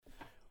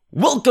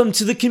Welcome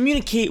to the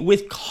Communicate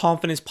with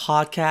Confidence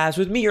podcast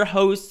with me, your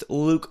host,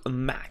 Luke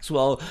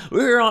Maxwell.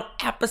 We're on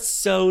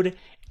episode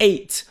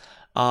 8,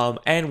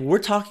 and we're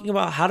talking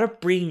about how to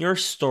bring your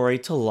story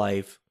to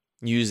life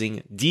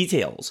using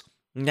details.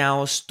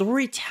 Now,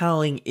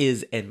 storytelling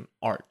is an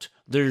art.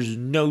 There's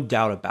no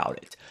doubt about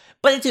it.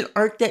 But it's an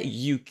art that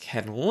you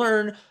can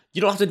learn.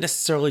 You don't have to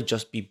necessarily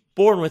just be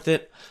born with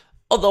it,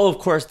 although, of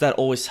course, that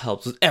always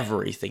helps with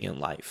everything in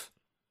life.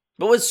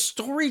 But with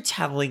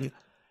storytelling,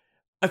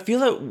 I feel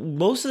that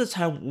most of the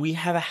time we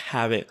have a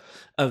habit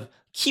of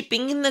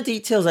keeping in the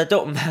details that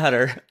don't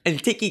matter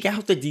and taking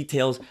out the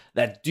details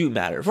that do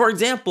matter. For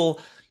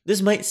example,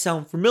 this might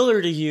sound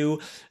familiar to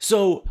you.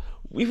 So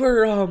we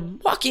were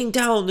walking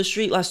down the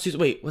street last Tuesday.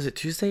 Wait, was it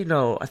Tuesday?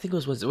 No, I think it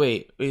was Wednesday.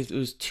 Wait, it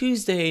was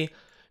Tuesday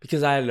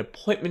because I had an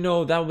appointment.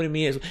 No, that would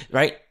mean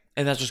right?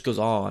 And that just goes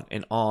on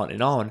and on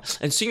and on.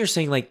 And so you're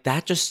saying like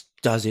that just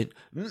doesn't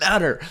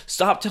matter.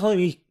 Stop telling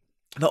me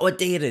about what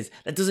day it is.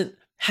 That doesn't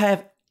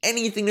have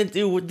anything to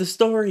do with the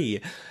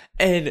story.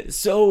 And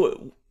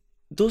so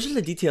those are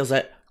the details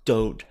that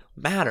don't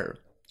matter.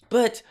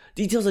 But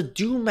details that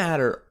do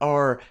matter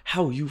are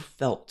how you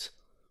felt,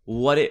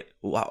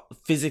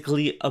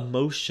 physically,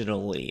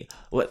 emotionally,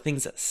 what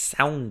things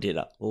sounded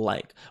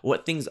like,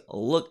 what things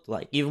looked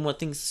like, even what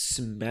things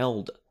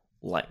smelled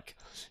like.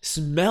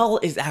 Smell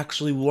is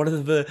actually one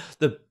of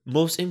the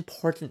most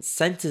important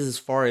senses as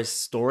far as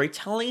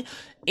storytelling,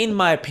 in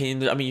my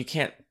opinion. I mean,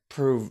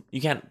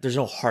 there's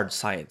no hard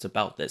science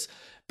about this,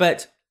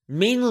 but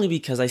mainly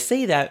because I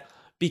say that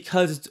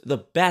because it's the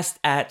best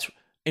at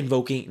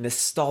invoking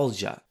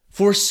nostalgia.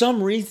 For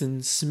some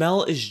reason,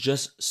 smell is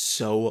just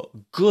so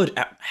good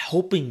at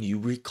helping you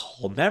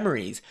recall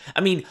memories.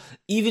 I mean,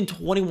 even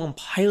 21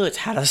 Pilots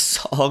had a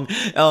song,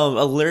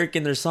 a lyric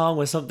in their song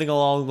was something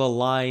along the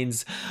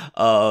lines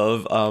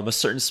of a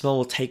certain smell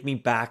will take me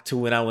back to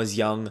when I was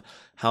young.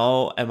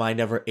 How am I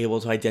never able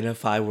to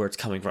identify where it's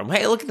coming from?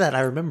 Hey, look at that, I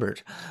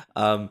remembered.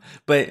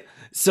 But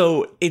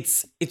so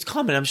it's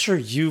common. I'm sure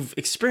you've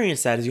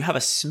experienced that, as you have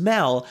a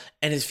smell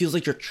and it feels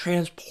like you're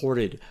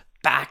transported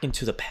back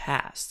into the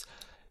past.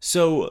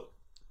 So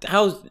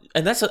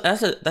that's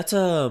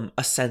a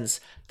sense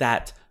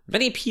that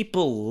many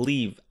people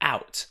leave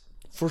out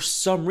for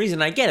some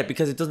reason. I get it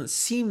because it doesn't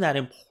seem that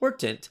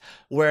important,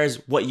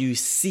 whereas what you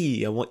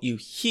see and what you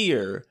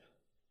hear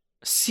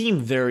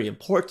seem very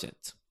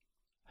important.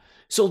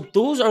 So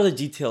those are the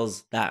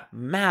details that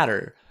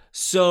matter.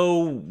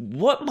 So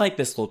what might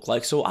this look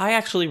like? So I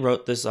actually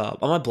wrote this up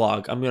on my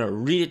blog. I'm going to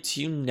read it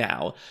to you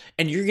now,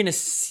 and you're going to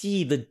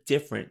see the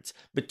difference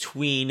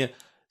between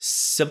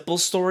simple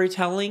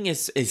storytelling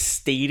is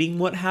stating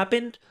what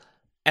happened,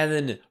 and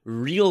then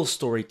real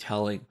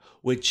storytelling,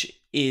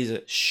 which is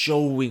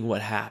showing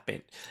what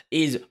happened,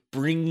 is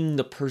bringing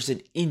the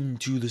person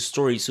into the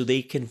story so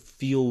they can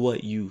feel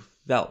what you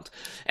felt.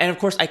 And of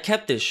course, I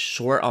kept this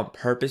short on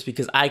purpose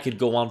because I could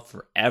go on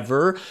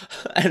forever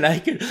and I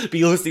could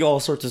be listing all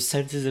sorts of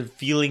senses and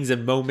feelings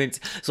and moments.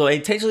 So I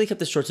intentionally kept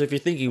this short. So if you're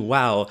thinking,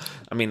 wow,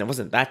 I mean, it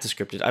wasn't that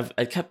descriptive,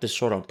 I kept this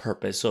short on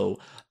purpose so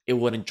it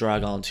wouldn't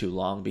drag on too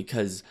long,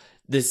 because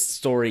this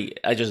story,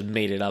 I just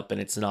made it up and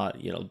it's not,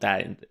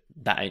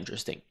 that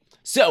interesting.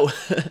 So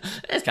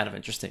it's kind of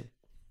interesting.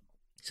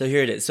 So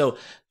here it is. So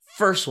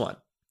first one,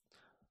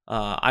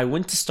 I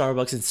went to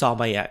Starbucks and saw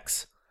my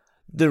ex.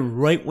 Then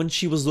right when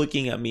she was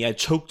looking at me, I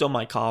choked on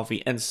my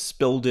coffee and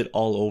spilled it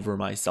all over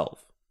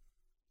myself.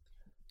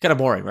 Kind of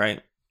boring,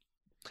 right?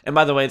 And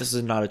by the way, this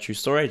is not a true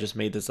story. I just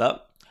made this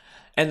up.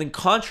 And then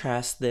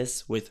contrast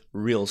this with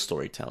real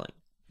storytelling.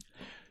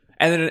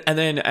 And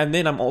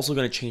then I'm also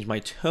going to change my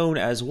tone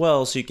as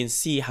well, so you can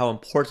see how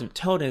important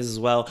tone is as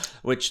well,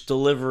 which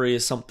delivery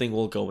is something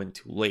we'll go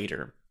into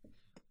later.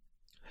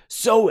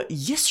 So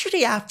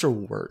yesterday after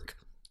work,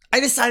 I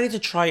decided to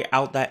try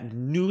out that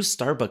new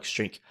Starbucks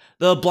drink,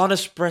 the Blonde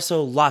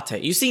Espresso Latte.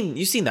 You've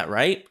seen that,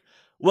 right?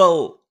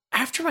 Well,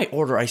 after my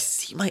order, I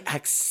see my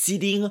ex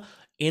sitting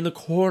in the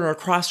corner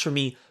across from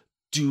me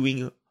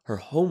doing her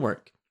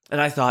homework.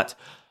 And I thought,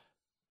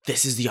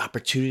 this is the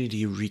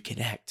opportunity to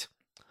reconnect.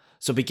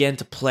 So I began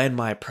to plan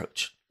my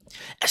approach.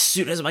 As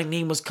soon as my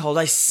name was called,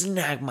 I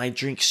snagged my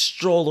drink,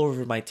 strolled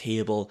over my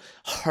table,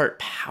 heart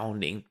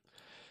pounding.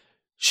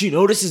 She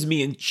notices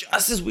me, and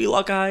just as we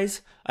lock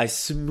eyes, I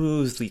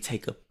smoothly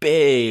take a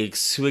big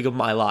swig of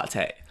my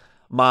latte.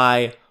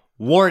 My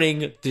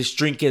warning, this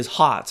drink is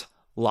hot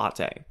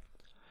latte.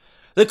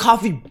 The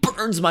coffee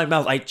burns my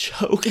mouth. I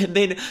choke, and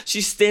then she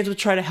stands to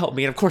try to help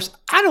me. And of course,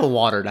 I don't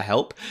want her to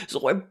help.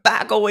 So I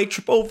back away,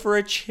 trip over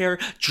a chair,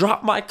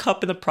 drop my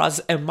cup in the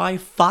process, and my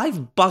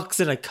 $5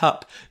 in a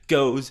cup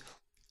goes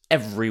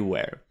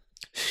everywhere.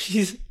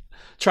 She's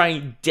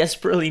trying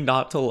desperately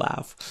not to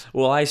laugh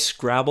while I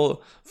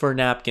scrabble for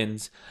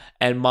napkins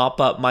and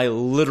mop up my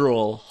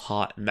literal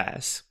hot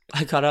mess.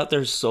 I got out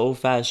there so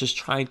fast, just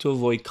trying to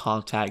avoid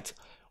contact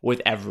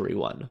with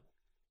everyone.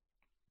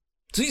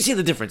 So you see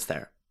the difference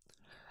there.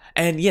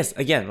 And yes,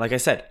 again, like I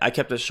said, I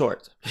kept it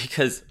short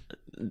because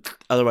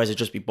otherwise it'd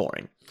just be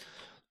boring.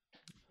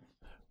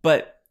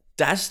 But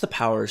that's the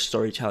power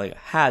storytelling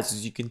has,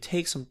 is you can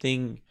take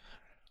something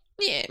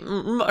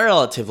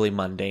relatively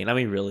mundane. I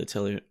mean,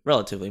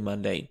 relatively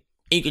mundane.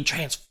 And you can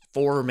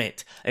transform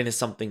it into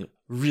something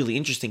really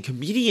interesting.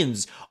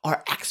 Comedians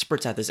are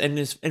experts at this. And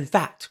in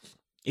fact,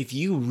 if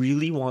you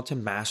really want to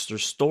master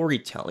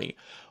storytelling,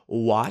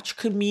 watch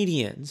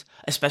comedians,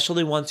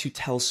 especially ones who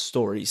tell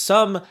stories.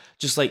 Some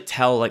just like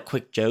tell like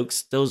quick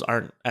jokes. Those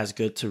aren't as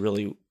good to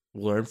really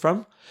learn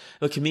from.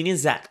 But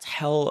comedians that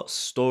tell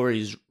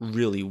stories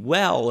really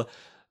well,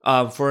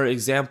 for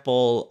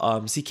example,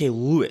 C.K.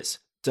 Lewis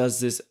does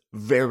this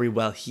very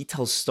well. He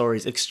tells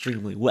stories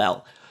extremely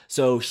well.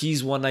 So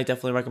he's one I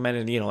definitely recommend,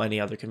 and any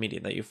other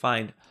comedian that you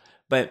find.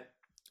 But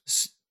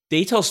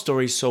they tell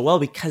stories so well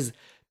because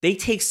they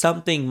take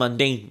something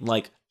mundane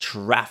like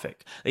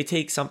traffic. They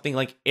take something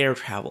like air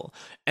travel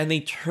and they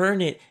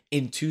turn it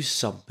into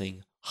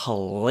something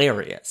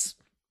hilarious.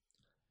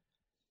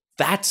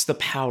 That's the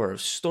power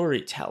of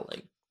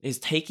storytelling, is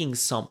taking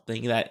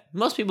something that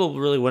most people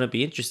really wouldn't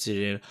be interested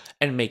in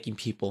and making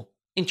people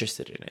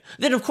interested in it.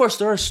 Then, of course,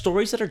 there are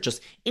stories that are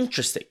just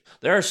interesting.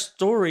 There are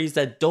stories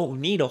that don't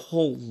need a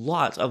whole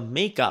lot of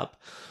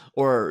makeup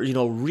or,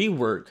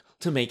 rework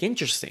to make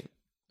interesting.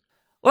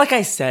 Like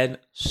I said,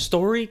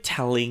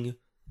 storytelling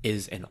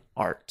is an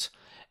art.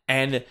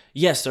 And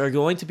yes, there are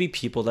going to be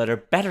people that are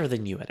better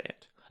than you at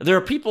it. There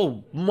are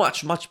people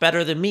much, much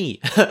better than me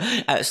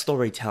at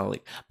storytelling.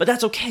 But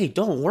that's okay.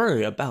 Don't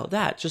worry about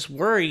that. Just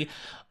worry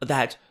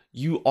that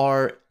you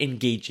are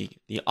engaging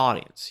the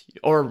audience.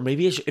 Or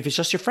maybe if it's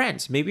just your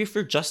friends. Maybe if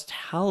you're just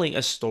telling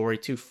a story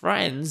to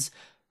friends,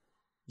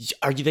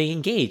 are they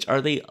engaged?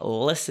 Are they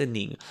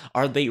listening?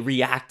 Are they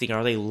reacting?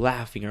 Are they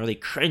laughing? Are they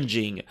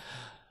cringing?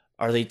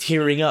 Are they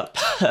tearing up?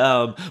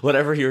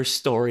 Whatever your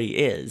story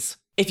is.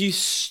 If you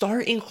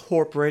start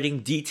incorporating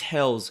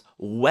details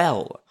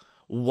well,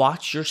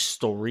 watch your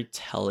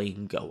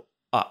storytelling go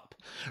up.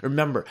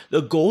 Remember,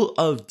 the goal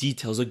of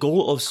details, the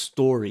goal of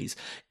stories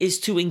is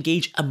to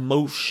engage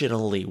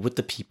emotionally with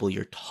the people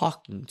you're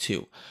talking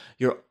to,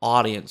 your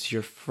audience,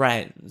 your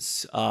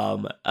friends,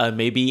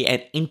 maybe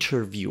an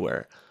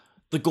interviewer.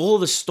 The goal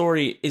of the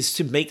story is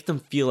to make them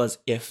feel as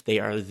if they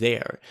are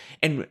there.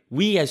 And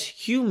we as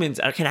humans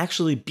can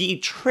actually be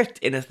tricked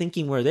into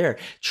thinking we're there,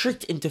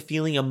 tricked into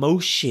feeling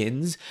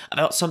emotions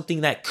about something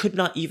that could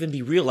not even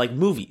be real, like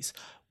movies.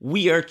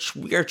 We are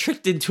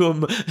tricked into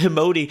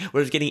emoting,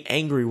 whether it's getting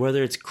angry,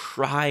 whether it's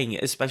crying,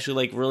 especially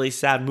like really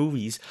sad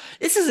movies.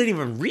 This isn't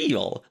even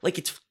real. Like,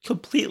 it's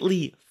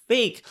completely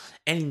fake,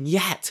 and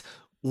yet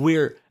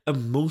we're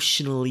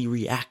emotionally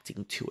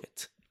reacting to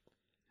it.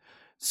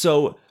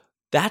 So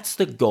that's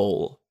the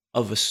goal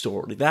of a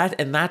story.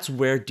 That's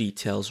where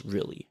details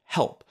really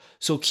help.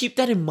 So keep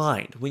that in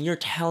mind when you're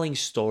telling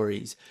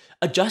stories.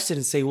 Adjust it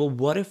and say, well,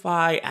 what if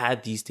I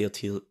add these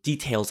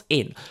details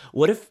in?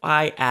 What if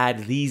I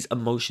add these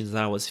emotions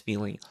that I was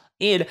feeling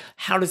in?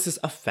 How does this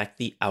affect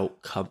the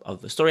outcome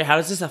of the story? How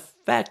does this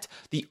affect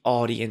the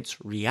audience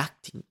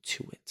reacting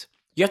to it?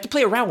 You have to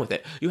play around with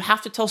it. You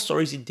have to tell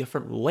stories in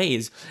different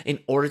ways in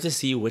order to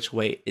see which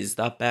way is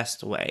the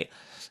best way.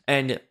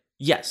 And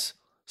yes,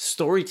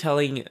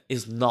 storytelling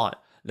is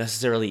not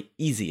necessarily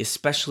easy,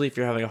 especially if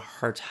you're having a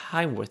hard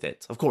time with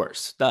it, of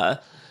course,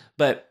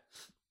 but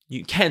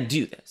you can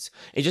do this.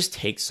 It just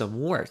takes some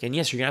work. And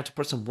yes, you're going to have to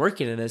put some work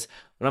into this,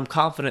 but I'm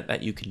confident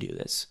that you can do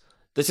this.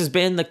 This has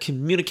been the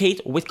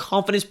Communicate with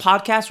Confidence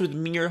podcast with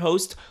me, your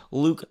host,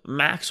 Luke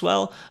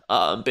Maxwell.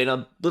 Been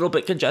a little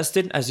bit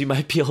congested, as you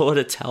might be able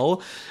to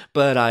tell,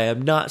 but I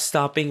am not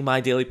stopping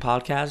my daily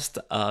podcast.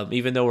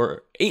 Even though we're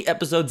 8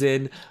 episodes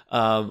in,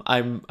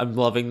 I'm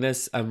loving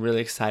this. I'm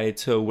really excited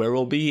to where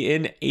we'll be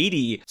in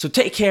 80. So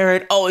take care,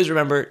 and always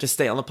remember to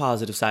stay on the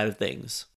positive side of things.